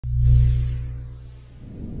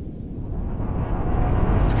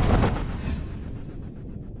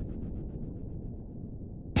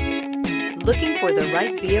Looking for the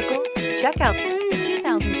right vehicle? Check out the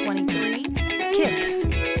 2023 Kicks.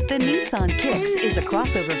 The Nissan Kicks is a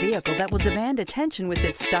crossover vehicle that will demand attention with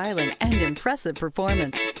its styling and impressive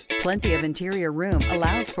performance. Plenty of interior room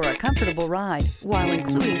allows for a comfortable ride while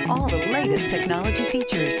including all the latest technology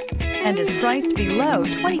features, and is priced below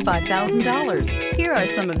 $25,000. Here are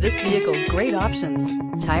some of this vehicle's great options: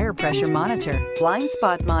 tire pressure monitor, blind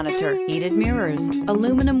spot monitor, heated mirrors,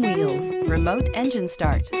 aluminum wheels, remote engine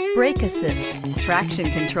start, brake assist,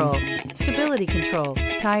 traction control, stability control,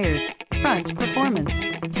 tires, front performance,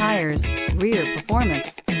 tires, rear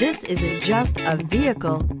performance. This isn't just a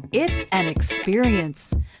vehicle, it's an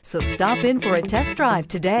experience. So stop in for a test drive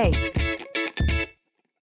today.